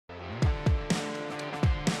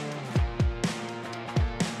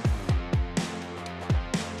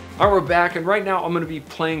Alright, we're back, and right now I'm going to be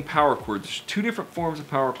playing power chords. There's two different forms of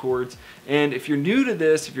power chords, and if you're new to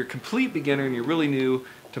this, if you're a complete beginner and you're really new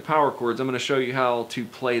to power chords, I'm going to show you how to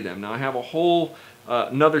play them. Now I have a whole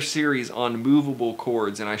another series on movable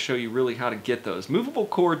chords, and I show you really how to get those. Movable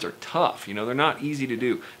chords are tough, you know, they're not easy to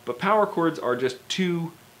do, but power chords are just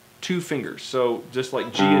two fingers, so just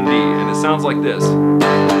like G and D, and it sounds like this.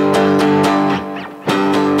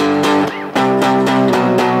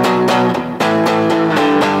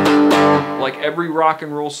 Like every rock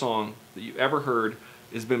and roll song that you ever heard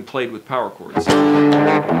has been played with power chords.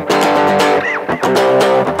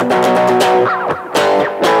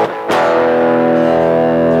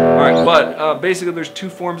 Alright, but basically there's two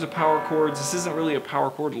forms of power chords. This isn't really a power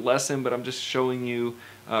chord lesson, but I'm just showing you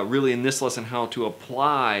really in this lesson how to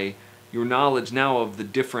apply your knowledge now of the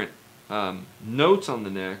different notes on the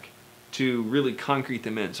neck to really concrete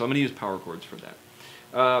them in. So I'm going to use power chords for that.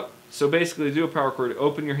 So basically to do a power chord,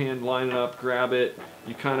 open your hand, line it up, grab it,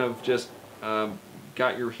 you kind of just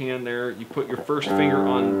got your hand there, you put your first finger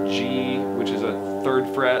on G, which is a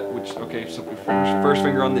 3rd fret, so first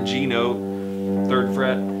finger on the G note, 3rd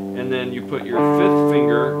fret, and then you put your 5th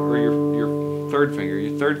finger, or your 3rd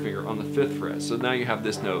finger on the 5th fret. So now you have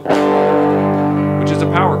this note, which is a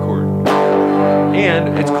power chord.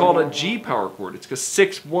 And it's called a G power chord. It's a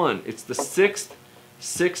 6-1. It's the sixth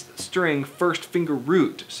string first finger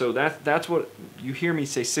root. So that's what you hear me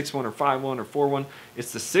say 6-1 or 5-1 or 4-1.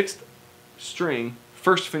 It's the 6th string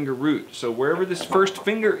first finger root. So wherever this first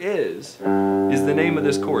finger is the name of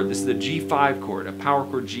this chord. This is the G5 chord, a power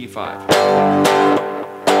chord G5.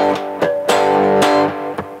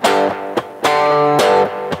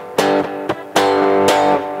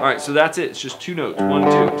 Alright, so that's it. It's just 2 notes,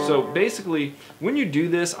 1, 2. So basically, when you do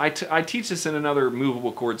this, I teach this in another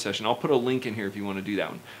movable chord session. I'll put a link in here if you want to do that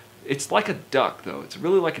one. It's like a duck, though. It's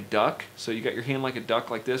really like a duck. So you got your hand like a duck,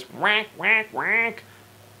 like this. Whack, whack, whack.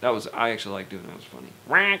 I actually like doing that. It was funny.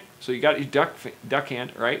 Whack. So you got your duck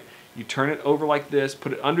hand, right? You turn it over like this,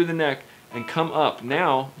 put it under the neck, and come up.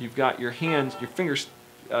 Now you've got your hands, your fingers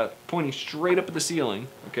pointing straight up at the ceiling,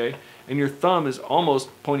 okay? And your thumb is almost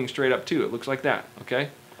pointing straight up too. It looks like that, okay?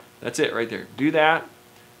 That's it right there. Do that.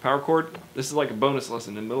 Power chord. This is like a bonus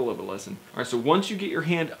lesson in the middle of a lesson. Alright, so once you get your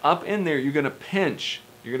hand up in there, you're going to pinch.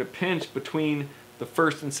 You're going to pinch between the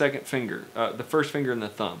 1st and 2nd finger. The 1st finger and the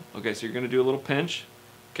thumb. Okay, so you're going to do a little pinch.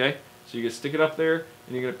 Okay, so you're going to stick it up there,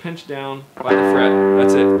 and you're going to pinch down by the fret.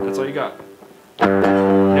 That's it. That's all you got.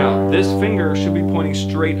 Now, this finger should be pointing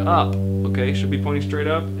straight up. Okay, should be pointing straight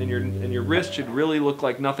up, and your wrist should really look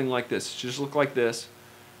like nothing like this. It should just look like this.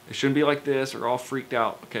 It shouldn't be like this or all freaked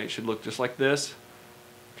out. Okay, it should look just like this.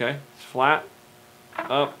 Okay, it's flat,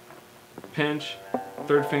 up, pinch,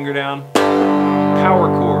 3rd finger down, power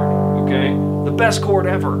chord. Okay, the best chord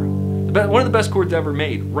ever. One of the best chords ever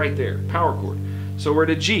made, right there, power chord. So we're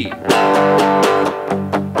to G.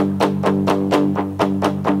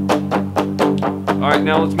 Alright,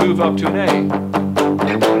 now let's move up to an A.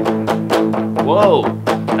 Whoa,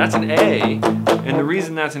 that's an A. And the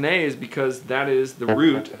reason that's an A is because that is, the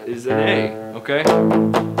root is an A, okay?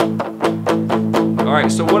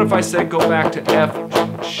 Alright, so what if I said go back to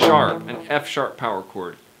F sharp, an F sharp power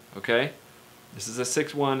chord, okay? This is a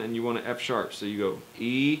 6-1 and you want an F sharp, so you go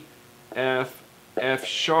E, F, F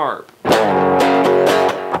sharp.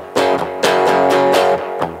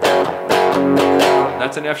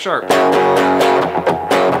 That's an F sharp.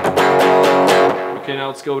 Okay, now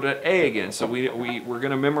let's go to A again. So we're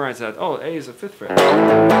going to memorize that. Oh, A is a 5th fret.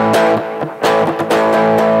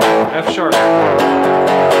 F sharp.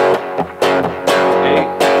 A,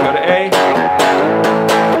 go to A.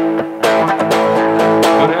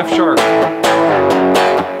 Go to F sharp.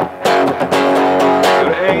 Go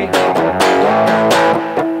to A.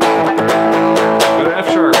 Go to F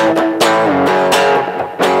sharp.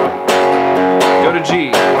 Go to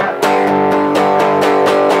G.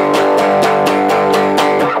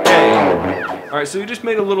 Alright, so you just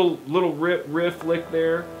made a little riff lick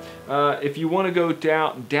there. If you want to go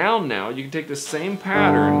down now, you can take the same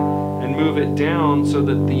pattern and move it down so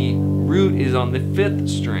that the root is on the 5th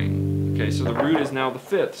string. Okay, so the root is now the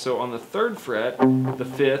 5th. So on the 3rd fret, the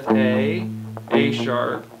 5th, A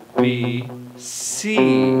sharp, B, C.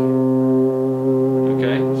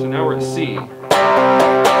 Okay, so now we're at C.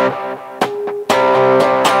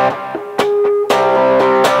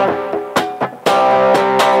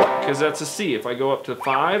 Because that's a C. If I go up to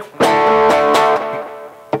 5, now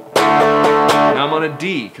I'm on a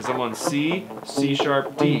D, because I'm on C, C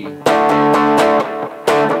sharp, D. Let's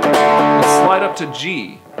slide up to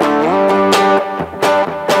G.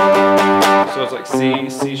 So So it's like C,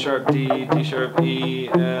 C sharp, D, D sharp, E,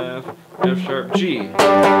 F, F sharp, G.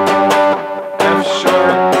 F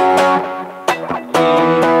sharp,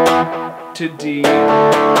 E, to D,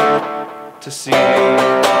 to C,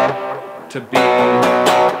 to B.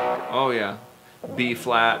 Oh yeah, B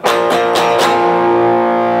flat.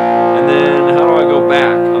 And then how do I go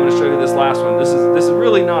back? I'm going to show you this last one. This is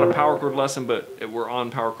really not a power chord lesson, but we're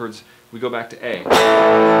on power chords. We go back to A.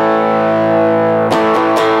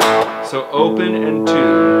 So open and 2.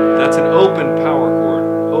 That's an open power chord.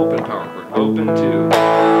 Open power chord. Open 2.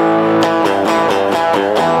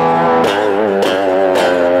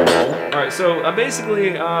 Alright, so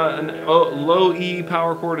basically a low E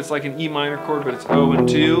power chord. It's like an E minor chord, but it's O and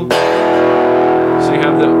 2. So you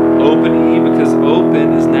have the open E because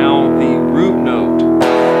open is now the root note.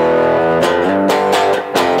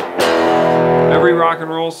 Every rock and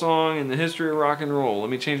roll song in the history of rock and roll. Let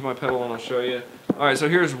me change my pedal and I'll show you. Alright, so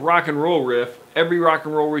here's rock and roll riff. Every rock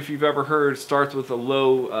and roll riff you've ever heard starts with a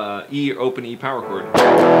low E, open E power chord.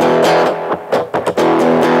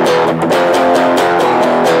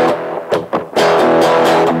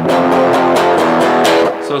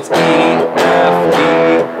 So it's E, F, E.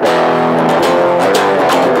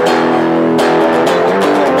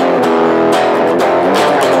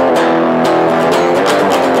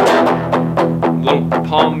 Little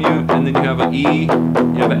palm mute, and then you have an E,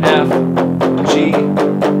 you have an F, G,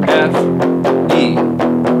 F, E.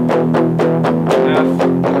 F,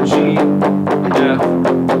 G, F,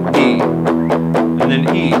 E. And then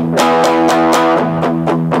E.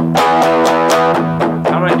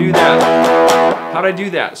 How do I do that? How did I do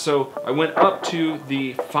that? So I went up to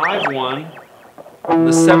the 5-1,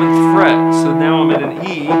 the 7th fret. So now I'm at an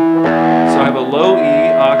E. So I have a low E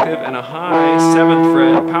octave and a high 7th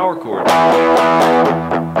fret power chord.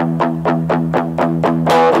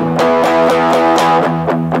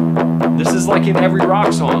 This is like in every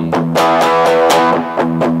rock song.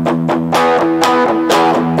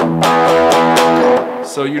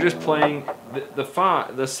 So you're just playing the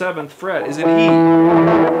 7th fret is an E.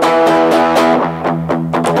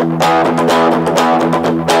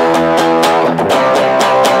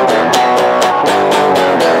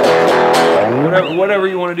 Whatever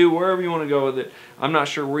you want to do, wherever you want to go with it. I'm not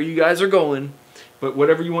sure where you guys are going, but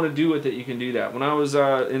whatever you want to do with it, you can do that. When I was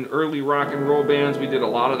in early rock and roll bands, we did a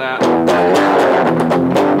lot of that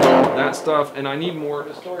stuff, and I need more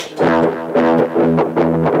distortion.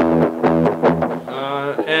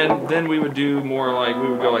 And then we would do more like, we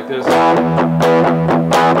would go like this.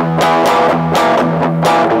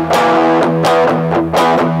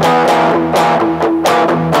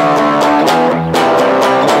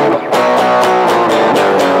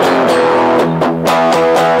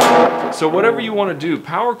 So whatever you want to do,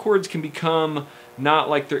 power chords can become not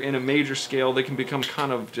like they're in a major scale. They can become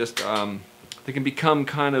kind of just, they can become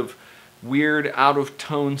kind of weird out of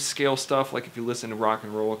tone scale stuff. Like if you listen to rock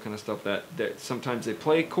and roll kind of stuff, that sometimes they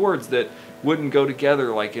play chords that wouldn't go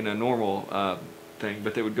together like in a normal thing,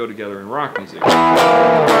 but they would go together in rock music.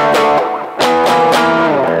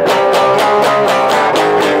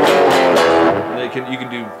 You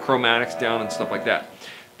can do chromatics down and stuff like that.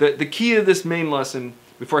 The key to this main lesson,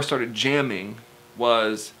 before I started jamming,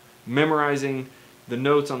 was memorizing the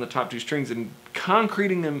notes on the top 2 strings and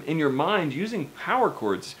concreting them in your mind using power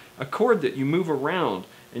chords, a chord that you move around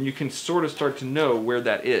and you can sort of start to know where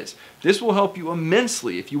that is. This will help you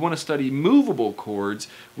immensely if you want to study movable chords,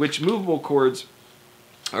 which movable chords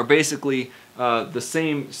are basically the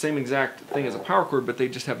same exact thing as a power chord, but they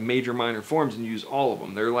just have major, minor forms and you use all of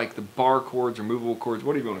them. They're like the bar chords or movable chords,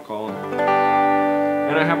 whatever you want to call them.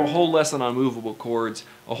 And I have a whole lesson on movable chords,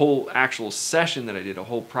 a whole actual session that I did, a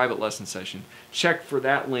whole private lesson session. Check for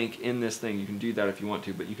that link in this thing. You can do that if you want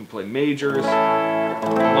to, but you can play majors,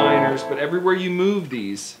 minors, but everywhere you move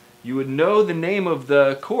these, you would know the name of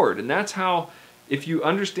the chord. And that's how, if you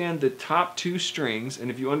understand the top 2 strings,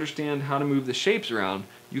 and if you understand how to move the shapes around,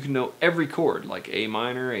 you can know every chord, like A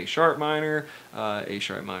minor, A sharp minor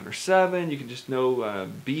 7. You can just know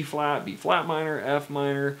B flat minor, F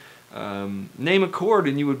minor. Name a chord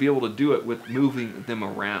and you would be able to do it with moving them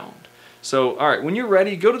around. So, alright, when you're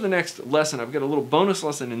ready, go to the next lesson. I've got a little bonus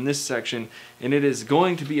lesson in this section, and it is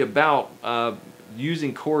going to be about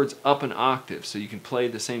using chords up an octave, so you can play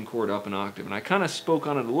the same chord up an octave. And I kind of spoke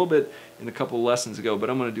on it a little bit in a couple of lessons ago, but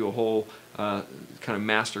I'm going to do a whole kind of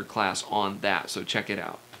master class on that, so check it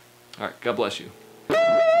out. Alright, God bless you.